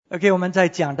OK， 我们在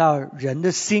讲到人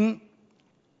的心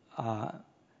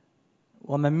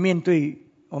我们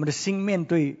的心面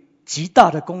对极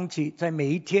大的攻击，在每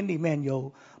一天里面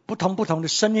有不同的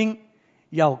声音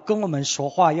要跟我们说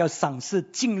话，要赏赐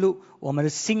进入我们的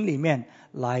心里面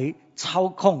来操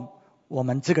控我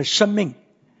们这个生命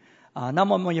那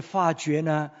么我们也发觉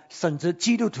呢，甚至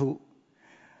基督徒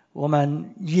我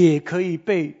们也可以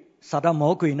被撒旦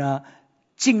魔鬼呢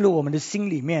进入我们的心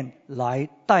里面来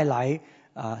带来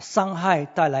伤害，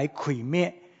带来毁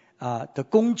灭的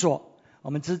工作。我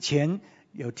们之前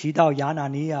有提到亚拿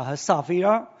尼亚和撒非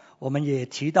尔，我们也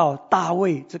提到大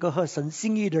卫这个合神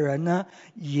心意的人呢，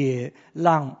也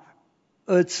让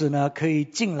儿子呢可以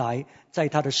进来，在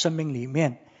他的生命里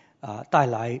面带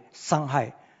来伤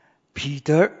害。彼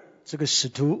得这个使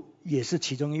徒也是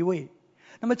其中一位。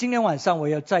那么今天晚上我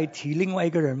要再提另外一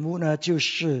个人物呢，就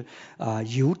是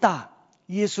犹大，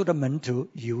耶稣的门徒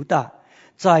犹大。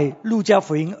在路加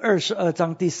福音22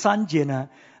章第3节呢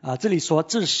这里说，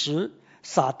这时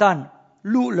撒旦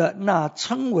入了那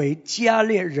称为加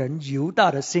略人犹大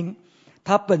的心，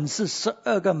他本是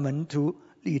12个门徒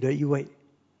里的一位。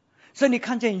所以你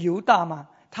看见犹大吗？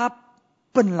他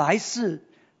本来是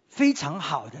非常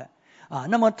好的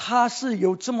那么他是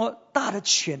有这么大的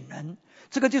潜能，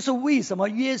这个就是为什么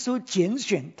耶稣拣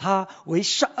选他为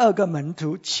12个门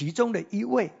徒其中的一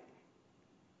位。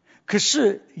可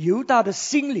是犹大的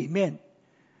心里面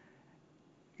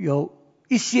有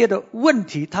一些的问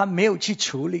题他没有去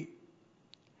处理，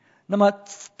那么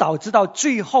导致到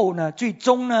最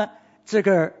终呢这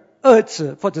个恶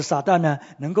者或者撒旦呢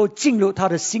能够进入他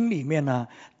的心里面呢，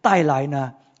带来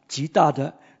呢极大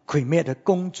的毁灭的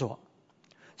工作。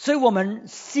所以我们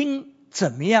心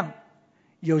怎么样，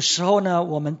有时候呢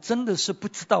我们真的是不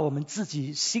知道我们自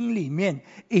己心里面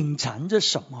隐藏着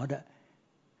什么的。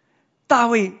大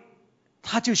卫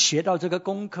他就学到这个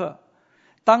功课，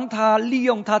当他利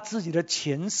用他自己的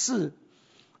前世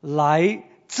来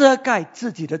遮盖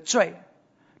自己的罪，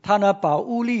他呢把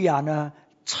乌利亚呢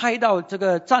拆到这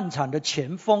个战场的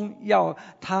前锋，要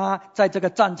他在这个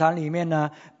战场里面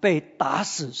呢被打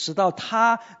死，使到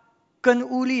他跟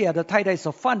乌利亚的太太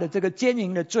所犯的这个奸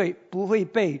淫的罪不会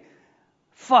被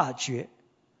发觉。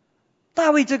大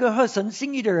卫这个合神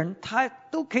心意的人，他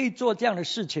都可以做这样的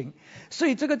事情。所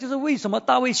以这个就是为什么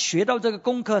大卫学到这个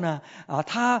功课呢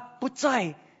他不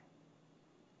再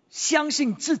相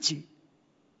信自己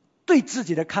对自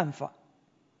己的看法，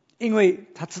因为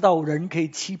他知道人可以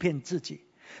欺骗自己。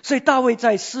所以大卫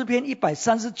在诗篇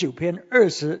139篇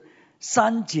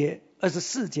23节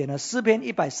24节呢，诗篇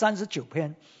139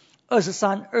篇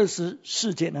23、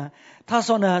24节呢，他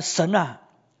说呢，神啊，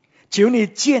求你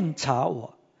鉴察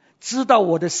我，知道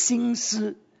我的心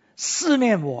思，试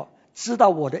炼我，知道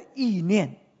我的意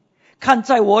念，看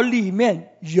在我里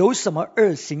面有什么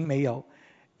恶行没有，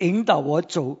引导我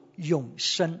走永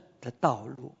生的道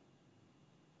路。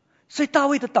所以大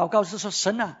卫的祷告是说，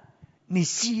神啊，你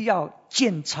需要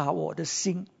鉴察我的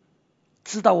心，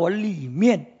知道我里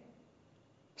面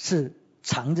是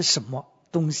藏着什么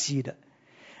东西的。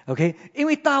OK， 因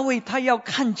为大卫他要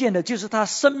看见的就是他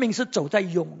生命是走在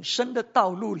永生的道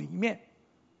路里面，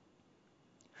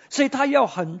所以他要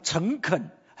很诚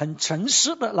恳很诚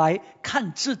实的来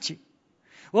看自己。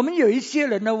我们有一些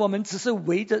人呢，我们只是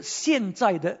围着现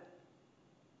在的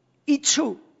一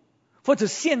处，或者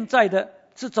现在的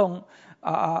这种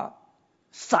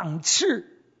赏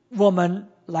赐我们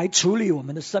来处理我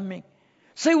们的生命，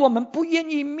所以我们不愿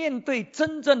意面对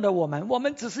真正的我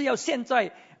们只是要现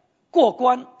在过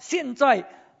关，现在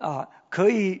可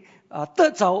以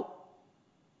得着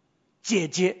解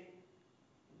决，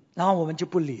然后我们就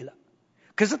不理了。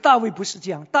可是大卫不是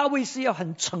这样，大卫是要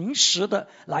很诚实的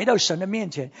来到神的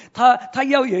面前，他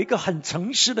要有一个很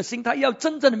诚实的心，他要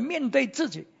真正的面对自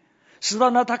己，使到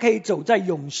呢他可以走在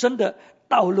永生的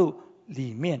道路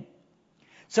里面。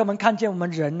所以我们看见我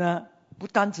们人呢，不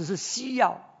单只是需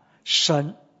要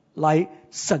神来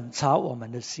审查我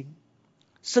们的心，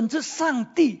甚至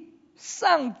上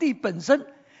帝本身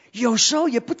有时候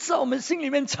也不知道我们心里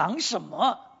面藏什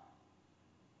么，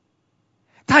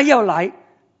他要来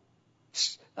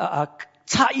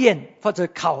查验或者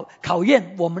考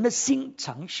验我们的心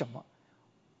藏什么。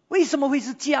为什么会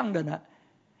是这样的呢？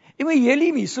因为耶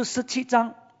利米书17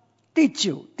章第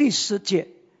9、第10节，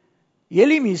耶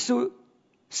利米书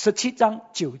17章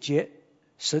9节、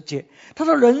10节，他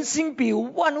说，人心比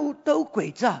万物都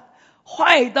诡诈，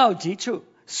坏到极处，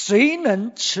谁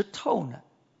能吃透呢？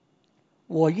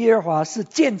我耶和华是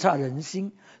鉴察人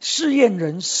心，试验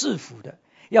人是否的，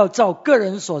要照个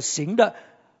人所行的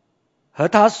和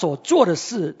他所做的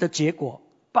事的结果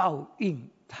报应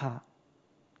他。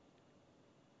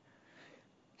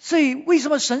所以为什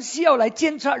么神需要来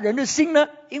监察人的心呢？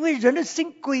因为人的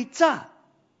心诡诈。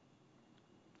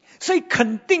所以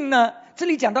肯定呢，这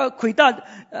里讲到诡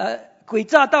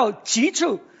诈到极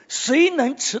处，谁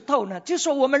能吃透呢？就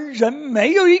说我们人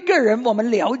没有一个人我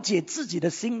们了解自己的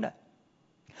心的。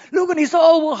如果你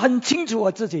说我很清楚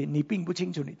我自己，你并不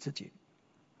清楚你自己，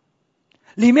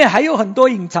里面还有很多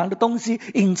隐藏的东西，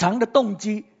隐藏的动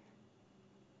机，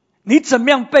你怎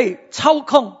么样被操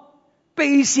控，被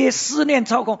一些思念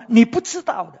操控，你不知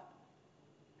道的。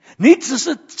你只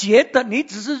是觉得，你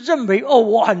只是认为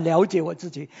我很了解我自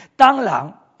己。当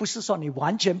然不是说你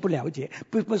完全不了解，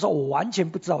不是说我完全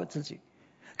不知道我自己。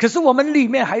可是我们里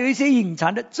面还有一些隐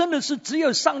藏的，真的是只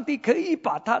有上帝可以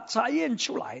把它查验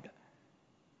出来的。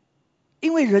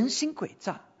因为人心诡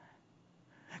诈。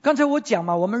刚才我讲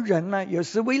嘛，我们人呢，有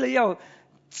时为了要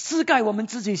遮盖我们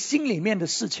自己心里面的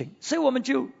事情，所以我们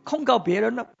就控告别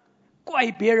人了，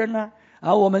怪别人呢，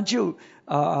我们就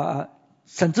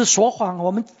甚至说谎，我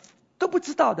们都不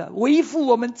知道的，维护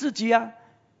我们自己啊。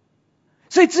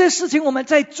所以这些事情我们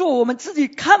在做，我们自己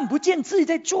看不见自己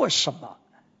在做什么。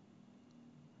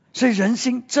所以人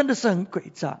心真的是很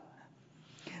诡诈。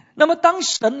那么当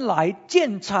神来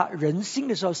监察人心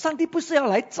的时候，上帝不是要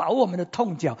来找我们的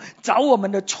痛脚，找我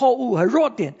们的错误和弱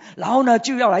点，然后呢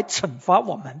就要来惩罚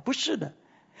我们，不是的。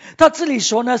他这里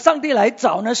说呢，上帝来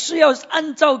找呢，是要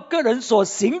按照个人所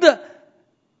行的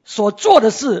所做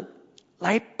的事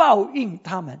来报应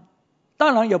他们。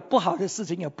当然有不好的事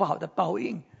情，有不好的报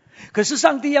应，可是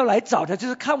上帝要来找的就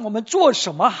是看我们做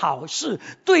什么好事，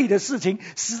对的事情，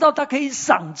使到他可以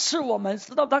赏赐我们，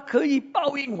使到他可以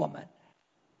报应我们。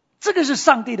这个是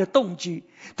上帝的动机。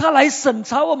他来审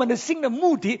查我们的心的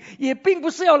目的，也并不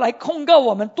是要来控告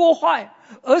我们多坏，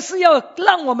而是要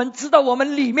让我们知道我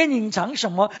们里面隐藏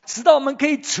什么，使到我们可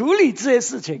以处理这些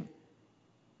事情，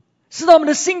使到我们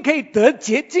的心可以得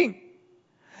洁净，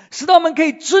使到我们可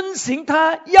以遵行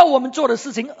他要我们做的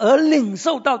事情，而领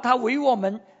受到他为我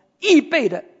们预备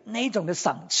的那一种的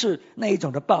赏赐，那一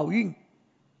种的报应。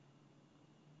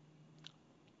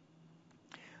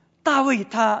大卫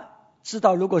他知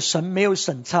道，如果神没有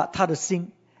审查他的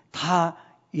心，他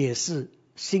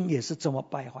心也是这么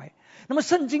败坏。那么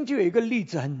圣经就有一个例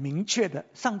子很明确的，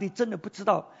上帝真的不知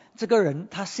道这个人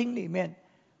他心里面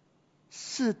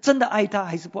是真的爱他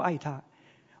还是不爱他。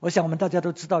我想我们大家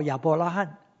都知道亚伯拉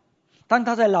罕，当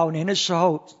他在老年的时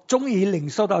候，终于领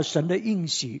受到神的应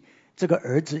许，这个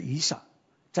儿子以撒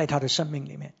在他的生命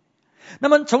里面。那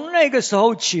么从那个时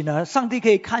候起呢，上帝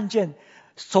可以看见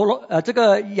这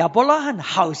个亚伯拉罕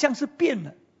好像是变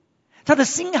了，他的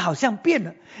心好像变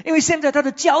了，因为现在他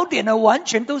的焦点呢，完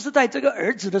全都是在这个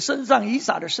儿子的身上，以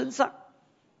撒的身上。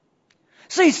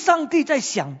所以上帝在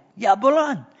想，亚伯拉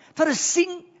罕他的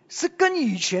心是跟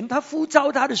以前他呼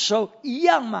召他的时候一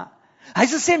样吗？还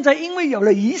是现在因为有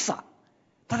了以撒，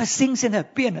他的心现在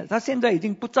变了，他现在已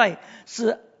经不再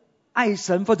是爱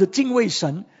神或者敬畏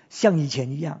神像以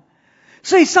前一样。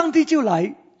所以上帝就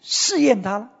来试验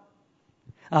他了。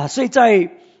所以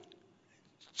在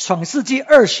创世纪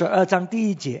22章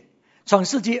第1节，创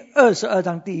世纪22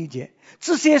章第1节，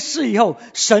这些事以后，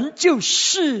神就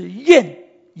试验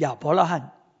亚伯拉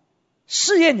罕，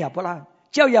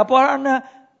叫亚伯拉罕呢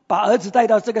把儿子带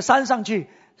到这个山上去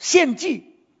献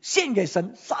祭，献给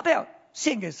神，杀掉，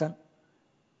献给神。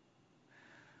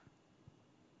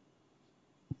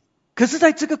可是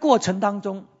在这个过程当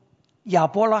中，亚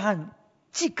伯拉罕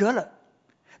及格了，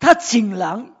他竟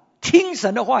然听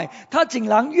神的话，他竟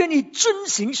然愿意遵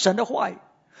行神的话。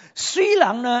虽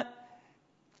然呢，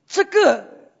这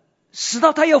个使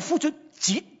到他要付出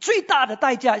最大的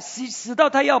代价，使到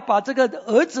他要把这个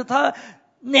儿子，他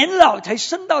年老才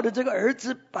生到的这个儿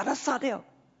子，把他杀掉，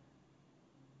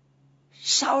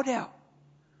烧掉，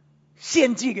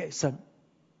献祭给神。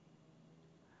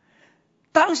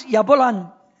当亚伯拉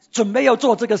罕准备要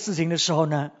做这个事情的时候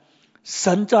呢，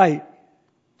神在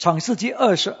创世纪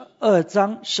22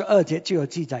章12节就有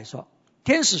记载说，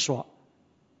天使说，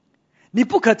你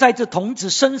不可在这童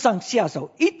子身上下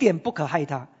手，一点不可害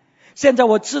他。现在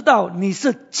我知道你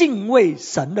是敬畏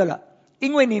神的了，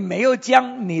因为你没有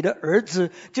将你的儿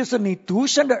子，就是你独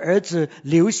生的儿子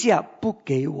留下不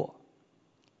给我。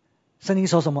圣经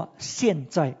说什么？现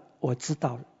在我知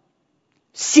道了，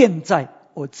现在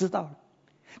我知道了。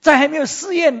在还没有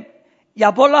试验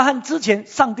亚伯拉罕之前，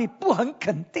上帝不很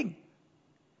肯定，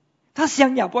他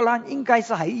想亚伯拉罕应该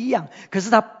是还一样，可是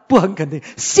他不很肯定。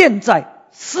现在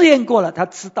试验过了，他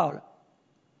知道了。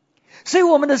所以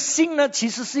我们的心呢，其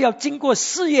实是要经过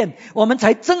试验，我们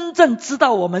才真正知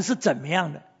道我们是怎么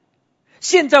样的。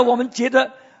现在我们觉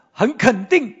得很肯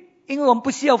定，因为我们不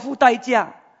需要付代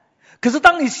价。可是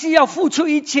当你需要付出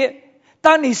一切，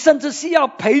当你甚至需要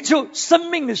赔出生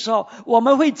命的时候，我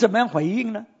们会怎么样回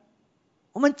应呢？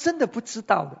我们真的不知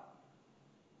道的。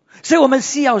所以我们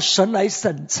需要神来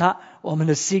审查我们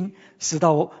的心，使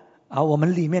到我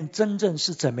们里面真正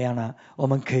是怎么样呢？我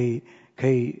们可以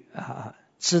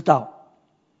知道。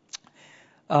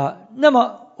那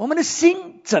么我们的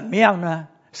心怎么样呢？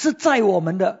是在我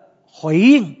们的回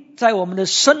应，在我们的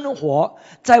生活，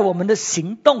在我们的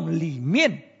行动里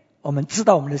面，我们知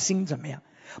道我们的心怎么样。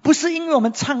不是因为我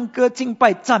们唱歌敬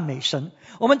拜赞美神，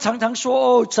我们常常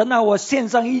说神啊，我献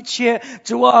上一切，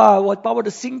主啊，我把我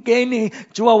的心给你，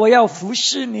主啊，我要服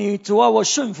侍你，主啊，我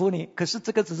顺服你。可是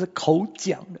这个只是口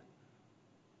讲的。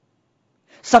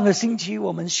上个星期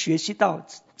我们学习到，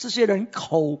这些人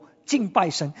口敬拜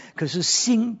神，可是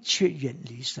心却远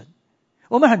离神。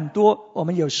我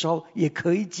们有时候也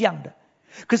可以这样的。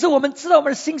可是我们知道我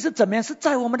们的心是怎么样，是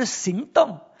在我们的行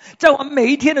动，在我们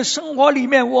每一天的生活里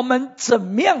面，我们怎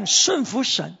么样顺服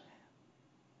神，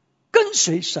跟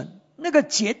随神，那个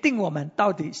决定我们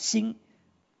到底心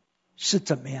是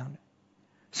怎么样的。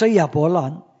所以亚伯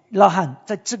拉罕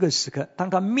在这个时刻，当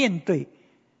他面对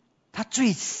他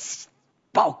最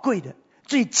宝贵的、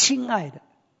最亲爱的，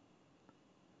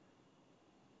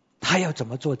他要怎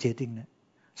么做决定呢？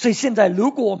所以现在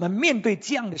如果我们面对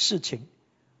这样的事情，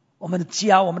我们的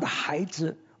家，我们的孩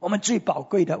子，我们最宝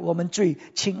贵的，我们最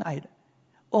亲爱的，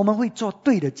我们会做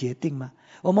对的决定吗？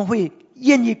我们会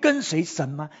愿意跟随神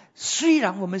吗？虽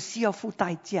然我们需要付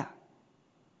代价。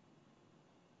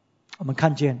我们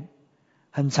看见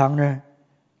很长呢，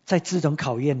在这种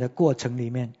考验的过程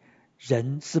里面，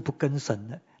人是不跟神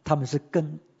的，他们是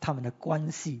跟他们的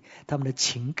关系，他们的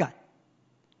情感，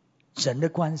人的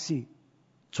关系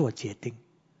做决定，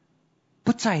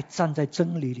不再站在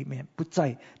真理里面，不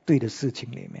在对的事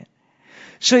情里面。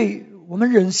所以我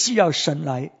们人需要神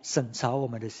来审查我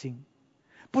们的心。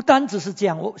不单只是这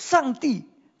样，上帝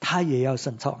他也要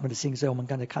审查我们的心。所以我们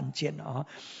刚才看见了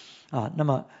那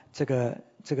么这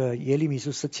个耶利米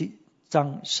书17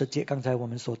章10节，刚才我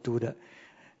们所读的，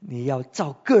你要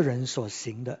照个人所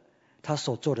行的，他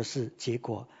所做的事结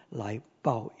果来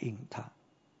报应他。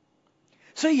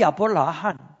所以亚伯拉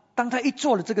罕当他一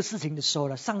做了这个事情的时候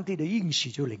呢，上帝的应许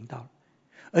就临到了。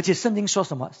而且圣经说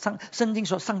什么？圣经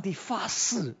说上帝发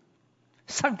誓。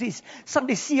上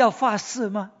帝需要发誓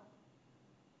吗？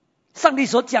上帝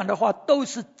所讲的话都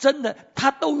是真的，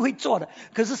他都会做的。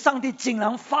可是上帝竟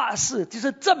然发誓，就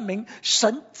是证明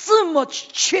神这么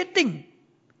确定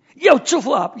要祝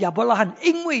福亚伯拉罕，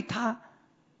因为他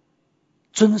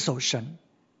遵守神，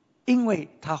因为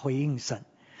他回应神。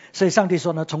所以上帝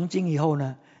说呢，从今以后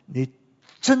呢，你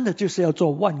真的就是要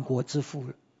做万国之父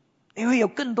了。你会有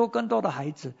更多的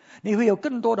孩子，你会有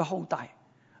更多的后代，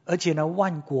而且呢，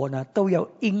万国呢都要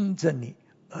因着你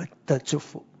而得祝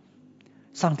福。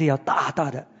上帝要大大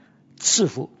的赐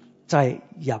福在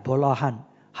亚伯拉罕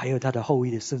还有他的后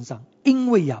裔的身上，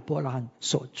因为亚伯拉罕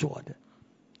所做的。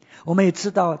我们也知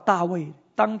道大卫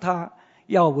当他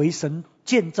要为神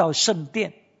建造圣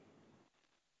殿，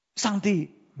上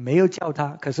帝没有叫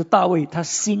他，可是大卫他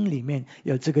心里面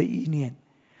有这个意念。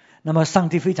那么上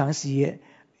帝非常喜悦，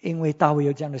因为大卫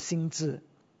有这样的心志，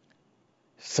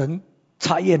神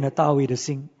察验了大卫的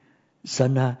心，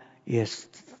神呢也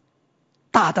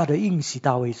大大的应许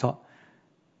大卫说，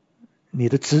你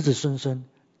的子子孙孙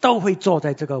都会坐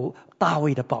在这个大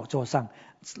卫的宝座上，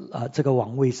这个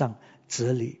王位上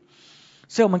治理。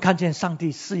所以我们看见上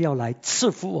帝是要来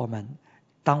赐福我们，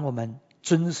当我们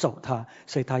遵守他，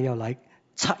所以他要来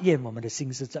察验我们的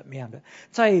心是怎么样的。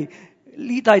在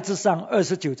历代志上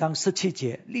29章17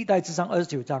节，历代志上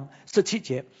29章17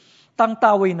节，当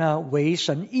大卫呢为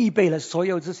神预备了所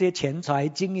有这些钱财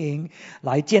金银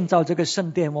来建造这个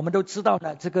圣殿，我们都知道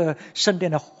呢，这个圣殿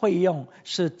的费用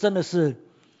是真的是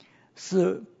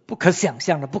不可想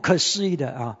象的，不可思议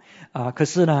的可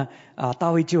是呢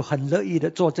大卫就很乐意的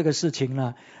做这个事情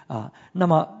呢那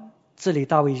么这里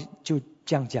大卫就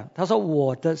这样讲，他说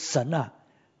我的神啊，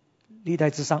历代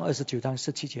志上29章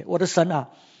17节，我的神啊，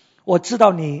我知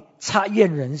道你察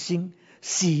验人心，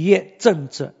喜悦正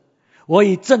直，我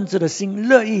以正直的心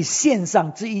乐意献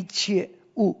上这一切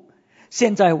物，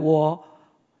现在我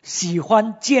喜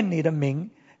欢见你的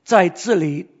名，在这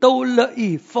里都乐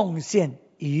意奉献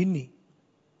于你。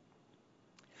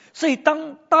所以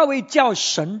当大卫叫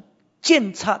神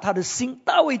鉴察他的心，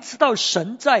大卫知道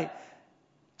神在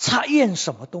察验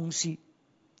什么东西，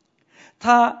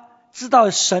他知道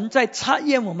神在察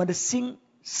验我们的心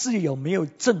是有没有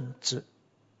正直。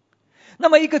那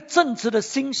么一个正直的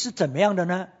心是怎么样的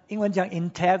呢？英文讲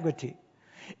integrity。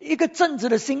 一个正直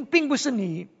的心并不是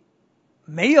你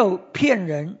没有骗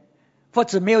人或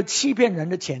者没有欺骗人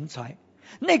的钱财，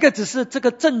那个只是这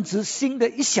个正直心的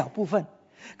一小部分。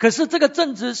可是这个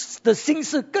正直的心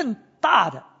是更大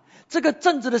的，这个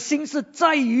正直的心是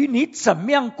在于你怎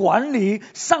么样管理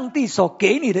上帝所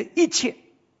给你的一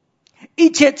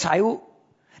切财物，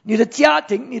你的家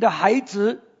庭，你的孩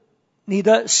子，你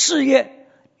的事业，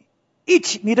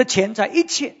你的钱财，一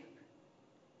切。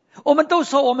我们都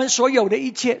说我们所有的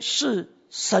一切是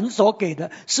神所给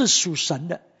的，是属神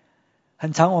的。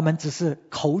很常我们只是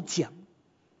口讲，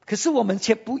可是我们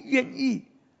却不愿意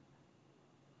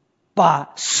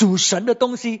把属神的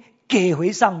东西给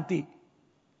回上帝，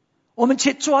我们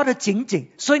却抓得紧紧。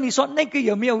所以你说那个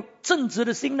有没有正直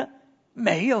的心呢？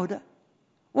没有的。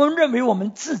我们认为我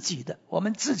们自己的，我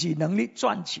们自己能力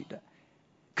赚取的，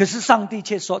可是上帝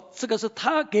却说这个是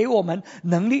他给我们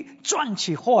能力赚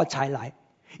取货财来，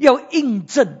要印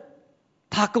证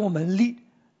他跟我们立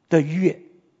的约。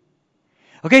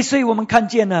 OK， 所以我们看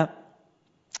见呢，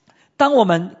当我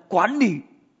们管理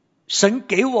神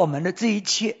给我们的这一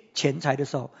切钱财的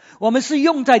时候，我们是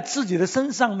用在自己的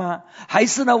身上吗？还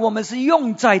是呢，我们是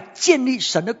用在建立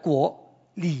神的国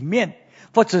里面，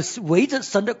或者是围着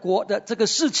神的国的这个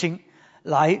事情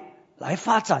来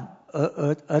发展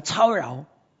而操劳？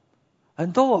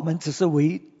很多我们只是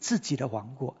为自己的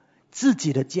王国、自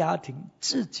己的家庭、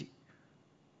自己，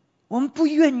我们不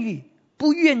愿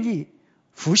意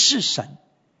服侍神，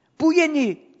不愿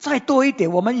意再多一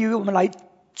点。我们以为我们来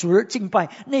主日敬拜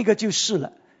那个就是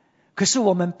了，可是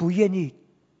我们不愿意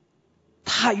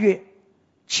踏越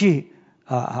去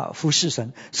服侍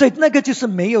神，所以那个就是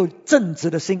没有正直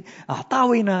的心啊。大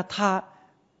卫呢，他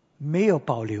没有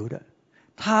保留的，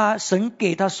神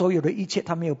给他所有的一切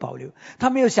他没有保留，他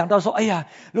没有想到说，哎呀，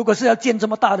如果是要建这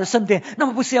么大的圣殿，那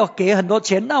么不是要给很多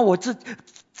钱，那我这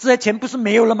些钱不是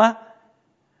没有了吗？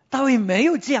大卫没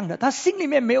有这样的，他心里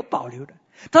面没有保留的。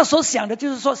他所想的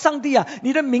就是说，上帝啊，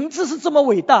你的名字是这么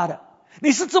伟大的，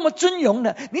你是这么尊荣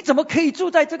的，你怎么可以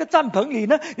住在这个帐篷里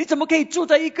呢？你怎么可以住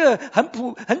在一个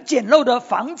很简陋的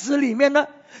房子里面呢？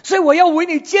所以我要为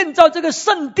你建造这个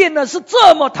圣殿呢，是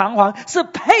这么堂皇，是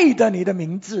配得你的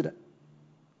名字的。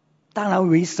当然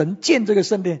为神建这个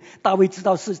圣殿，大卫知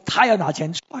道是他要拿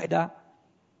钱出来的。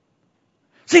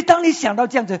所以当你想到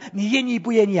这样子，你愿意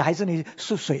不愿意？还是你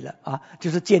缩水了啊？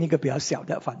就是建一个比较小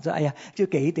的，反正哎呀，就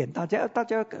给一点，大家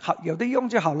好，有的用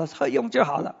就好了，合用就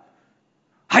好了。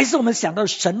还是我们想到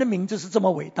神的名字是这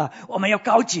么伟大，我们要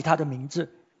高举他的名字。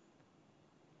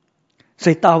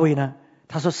所以大卫呢，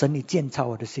他说：神，你鉴察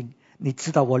我的心，你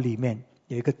知道我里面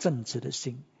有一个正直的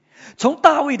心。从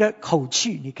大卫的口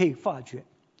气你可以发觉，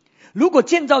如果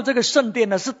建造这个圣殿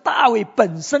呢，是大卫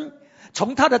本身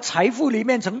从他的财富里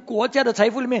面，从国家的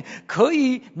财富里面可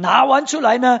以拿完出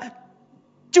来呢，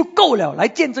就够了来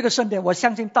建这个圣殿。我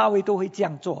相信大卫都会这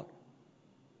样做。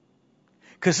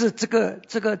可是这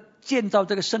个建造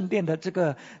这个圣殿的这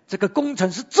个工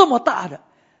程是这么大的，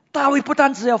大卫不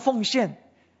单只要奉献，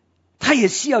他也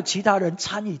需要其他人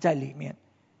参与在里面，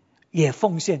也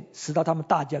奉献，使到他们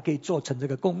大家可以做成这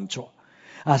个工作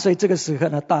啊。所以这个时候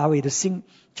呢，大卫的心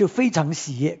就非常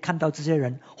喜悦，看到这些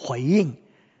人回应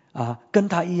啊，跟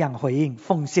他一样回应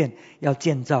奉献，要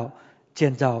建造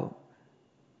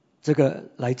这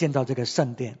个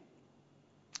圣殿。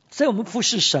所以我们服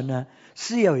侍神呢，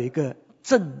是要有一个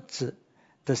正直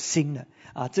的心的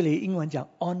啊。这里英文讲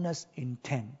honest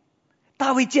intent。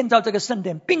大卫建造这个圣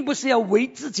殿，并不是要为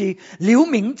自己留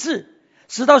名字，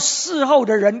使到事后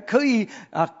的人可以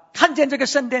看见这个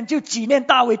圣殿就纪念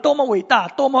大卫多么伟大，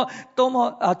多么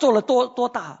做了多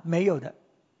大，没有的。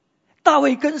大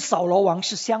卫跟扫罗王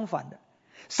是相反的。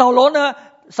扫罗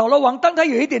王当他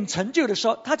有一点成就的时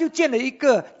候，他就建了一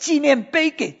个纪念碑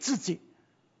给自己，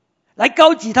来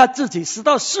高举他自己，使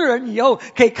到世人以后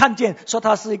可以看见，说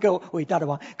他是一个伟大的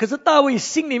王。可是大卫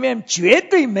心里面绝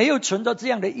对没有存着这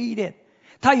样的意念，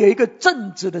他有一个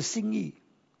正直的心意，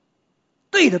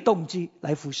对的动机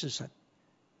来服侍神。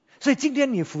所以今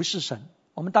天你服侍神，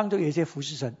我们当中有一些服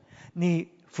侍神，你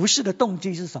服侍的动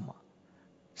机是什么？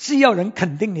是要人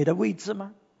肯定你的位置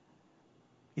吗？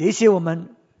有一些我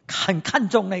们很看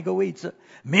重那个位置，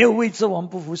没有位置我们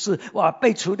不服侍，哇，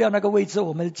被除掉那个位置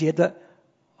我们觉得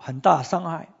很大伤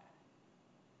害。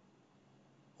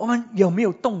我们有没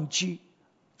有动机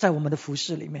在我们的服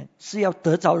侍里面，是要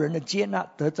得着人的接纳，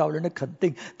得着人的肯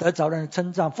定，得着人的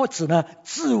称赞，或者呢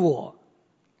自我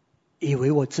以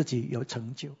为我自己有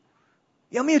成就？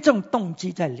有没有这种动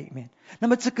机在里面？那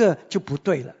么这个就不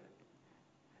对了。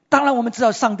当然我们知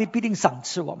道上帝必定赏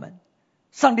赐我们，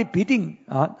上帝必定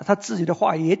他自己的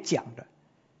话也讲的。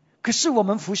可是我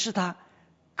们服侍他，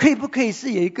可不可以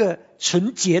是有一个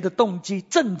纯洁的动机，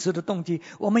正直的动机？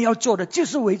我们要做的就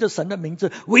是围着神的名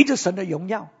字，围着神的荣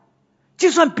耀。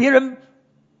就算别人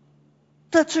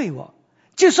得罪我，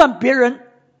就算别人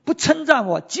不称赞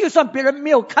我，就算别人没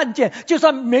有看见，就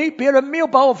算别人没有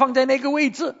把我放在那个位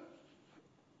置，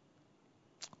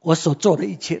我所做的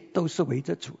一切都是为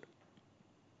着主的，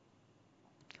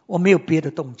我没有别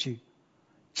的动机。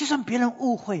就算别人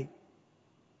误会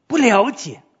不了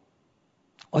解，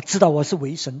我知道我是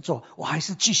为神做，我还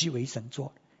是继续为神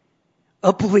做，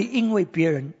而不会因为别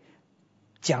人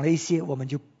讲了一些我们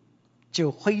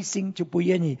就灰心，就不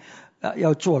愿意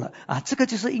要做了这个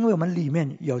就是因为我们里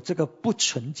面有这个不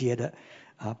纯洁的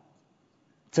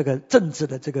这个政治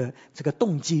的这个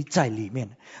动机在里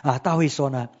面大卫说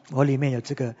呢，我里面有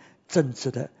这个政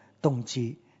治的动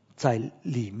机在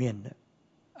里面的。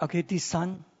 OK， 第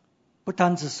三，不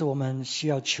单只是我们需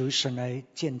要求神来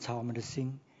鉴察我们的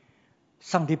心，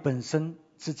上帝本身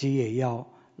自己也要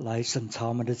来审查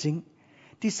我们的心。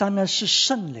第三呢，是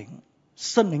圣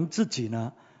灵自己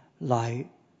呢来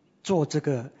做这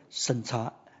个审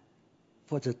查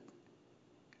或者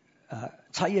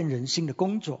查验人心的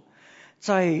工作。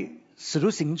在使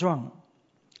徒行传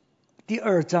第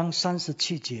2章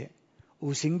37节，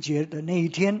五旬节的那一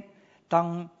天，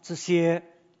当这些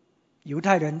犹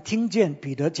太人听见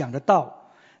彼得讲的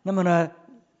道，那么呢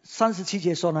37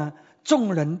节说呢，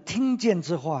众人听见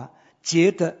这话，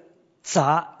觉得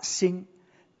扎心，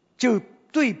就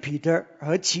对彼得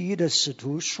和其余的使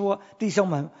徒说，弟兄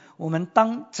们，我们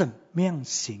当怎么样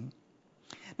行？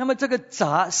那么这个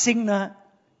扎心呢，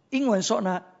英文说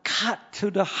呢 cut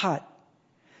to the heart，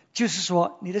 就是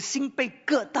说你的心被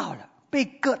割到了，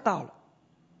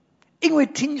因为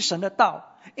听神的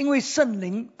道，因为圣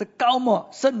灵的膏抹，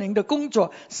圣灵的工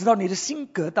作使到你的心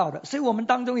割到了。所以我们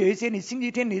当中有一些，你星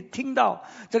期天你听到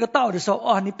这个道的时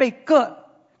候，你被割，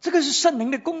这个是圣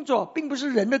灵的工作，并不是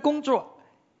人的工作。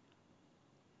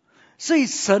所以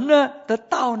神呢的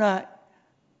道呢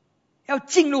要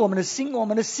进入我们的心，我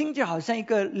们的心就好像一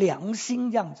个良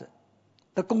心这样子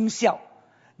的功效，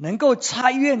能够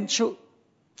查验出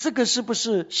这个是不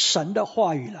是神的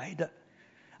话语来的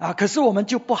可是我们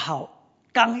就不好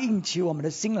刚硬起我们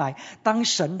的心来。当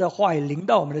神的话语临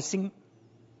到我们的心，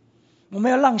我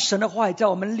们要让神的话语在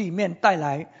我们里面带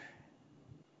来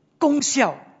功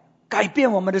效，改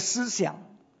变我们的思想，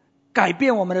改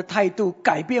变我们的态度，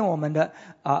改变我们的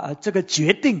这个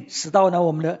决定，使到呢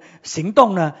我们的行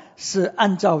动呢是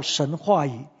按照神话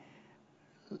语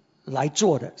来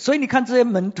做的。所以你看这些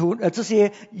门徒这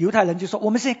些犹太人就说，我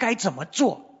们现在该怎么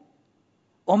做？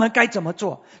我们该怎么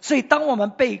做？所以当我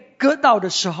们被割到的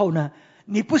时候呢，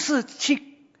你不是去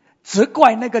责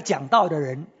怪那个讲道的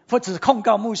人，或者是控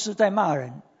告牧师在骂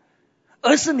人，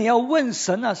而是你要问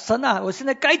神啊，神啊，我现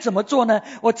在该怎么做呢？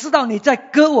我知道你在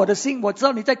割我的心，我知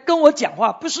道你在跟我讲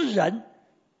话，不是人，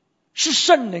是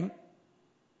圣灵，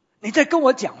你在跟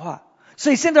我讲话，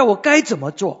所以现在我该怎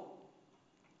么做？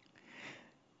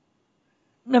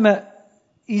那么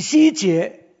以西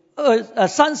结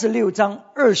36章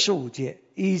25节，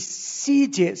以西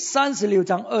结36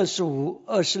章25、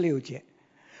26节，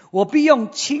我必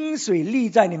用清水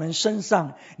沥在你们身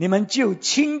上，你们就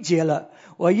清洁了。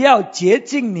我要洁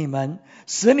净你们，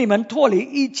使你们脱离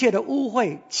一切的污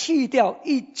秽，弃掉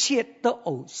一切的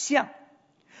偶像。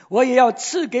我也要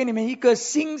赐给你们一个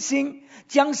新心，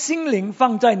将心灵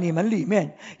放在你们里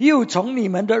面，又从你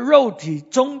们的肉体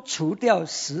中除掉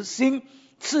实心，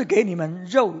赐给你们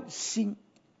肉心。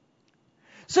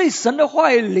所以神的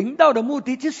话语临到的目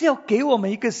的，就是要给我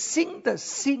们一个新的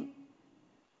心，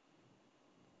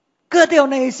割掉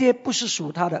那一些不是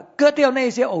属他的，割掉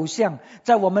那些偶像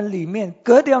在我们里面，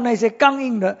割掉那些刚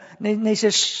硬的那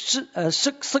些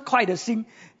石块的心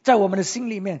在我们的心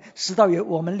里面，使到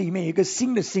我们里面有一个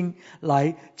新的心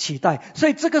来取代。所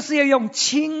以这个是要用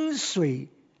清水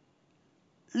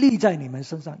沥在你们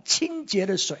身上，清洁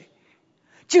的水，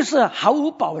就是毫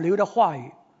无保留的话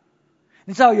语。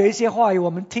你知道有一些话语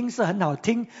我们听是很好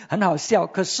听很好笑，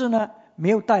可是呢没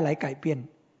有带来改变。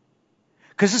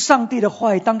可是上帝的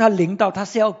话语当他临到，他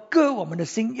是要割我们的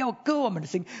心，要割我们的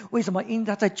心。为什么？因为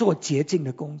他在做洁净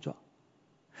的工作，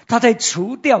他在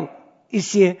除掉一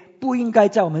些不应该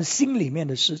在我们心里面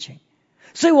的事情，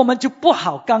所以我们就不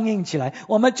好刚硬起来，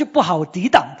我们就不好抵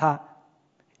挡他。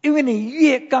因为你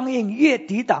越刚硬越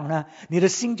抵挡呢，你的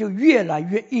心就越来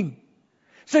越硬。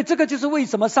所以这个就是为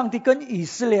什么上帝跟以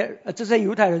色列这些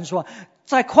犹太人说，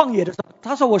在旷野的时候，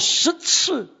他说我10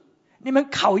次你们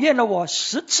考验了我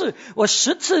10次，我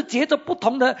10次借着不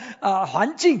同的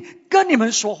环境跟你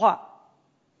们说话，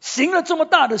行了这么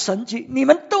大的神迹，你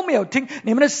们都没有听，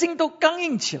你们的心都刚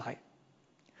硬起来。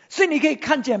所以你可以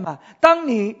看见嘛，当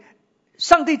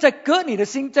上帝在割你的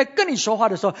心，在跟你说话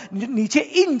的时候，你却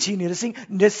硬起你的心，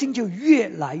你的心就越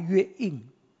来越硬，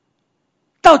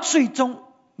到最终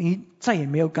你再也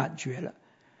没有感觉了，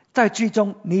在剧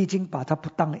中你已经把它不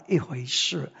当一回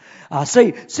事啊，所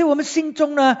以我们心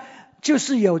中呢，就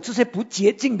是有这些不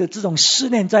洁净的这种思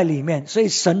念在里面，所以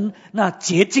神那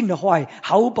洁净的话语，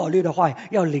毫无保留的话语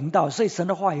要临到，所以神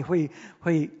的话语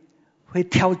会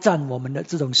挑战我们的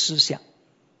这种思想。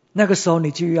那个时候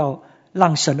你就要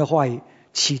让神的话语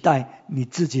取代你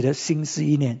自己的心思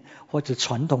意念，或者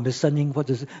传统的声音，或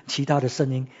者是其他的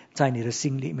声音在你的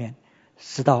心里面。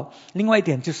知道另外一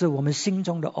点就是我们心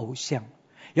中的偶像，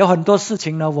有很多事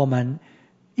情呢，我们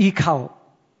依靠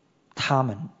他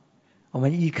们，我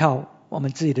们依靠我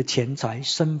们自己的钱财、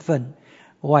身份、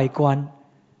外观，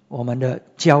我们的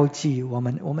交际，我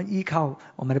们依靠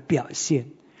我们的表现，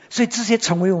所以这些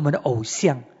成为我们的偶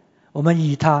像，我们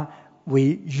以它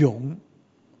为荣。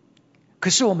可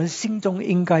是我们心中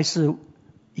应该是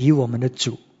以我们的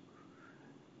主，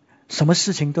什么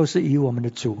事情都是以我们的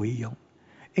主为荣，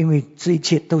因为这一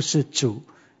切都是主，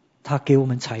他给我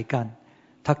们才干，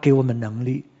他给我们能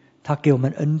力，他给我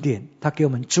们恩典，他给我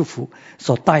们祝福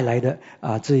所带来的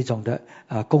这一种的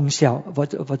功效，或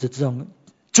者这种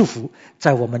祝福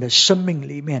在我们的生命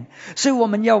里面。所以我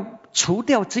们要除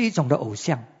掉这一种的偶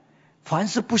像，凡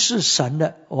是不是神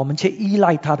的，我们却依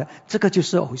赖他的，这个就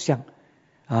是偶像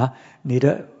啊。你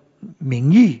的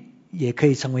名誉也可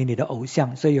以成为你的偶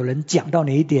像，所以有人讲到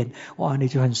你一点，哇，你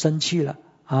就很生气了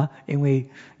啊！因为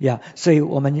所以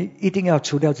我们一定要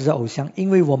除掉这些偶像，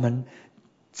因为我们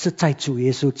是在主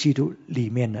耶稣基督里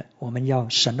面的，我们要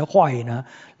神的话语呢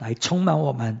来充满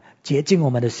我们，洁净我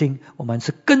们的心，我们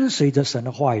是跟随着神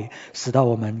的话语，使到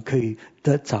我们可以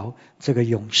得着这个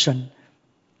永生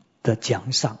的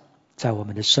奖赏在我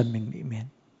们的生命里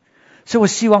面。所以我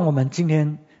希望我们今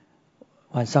天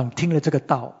晚上听了这个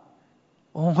道，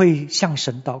我们会向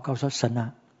神祷告说，神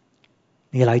啊，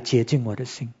你来洁净我的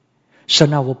心。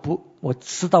神啊，我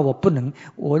知道我不能，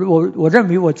我认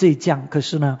为我自己这样，可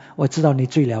是呢，我知道你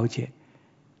最了解，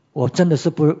我真的是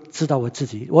不知道我自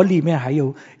己，我里面还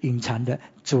有隐藏的。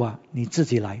主啊，你自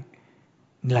己来，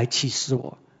你来启示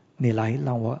我，你来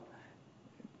让我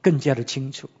更加的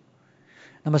清楚。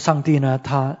那么上帝呢，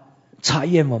他查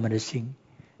验我们的心，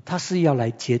他是要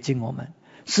来洁净我们，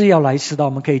是要来使到我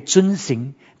们可以遵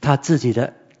行他自己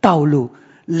的道路，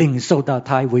领受到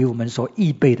他为我们所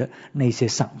预备的那些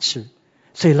赏赐。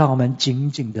所以让我们紧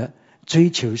紧的追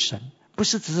求神，不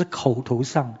是只是口头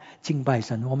上敬拜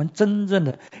神，我们真正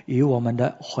的以我们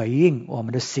的回应、我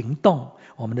们的行动、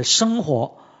我们的生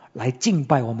活来敬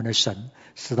拜我们的神，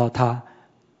使到他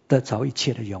得着一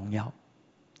切的荣耀。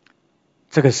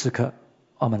这个时刻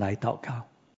我们来祷告。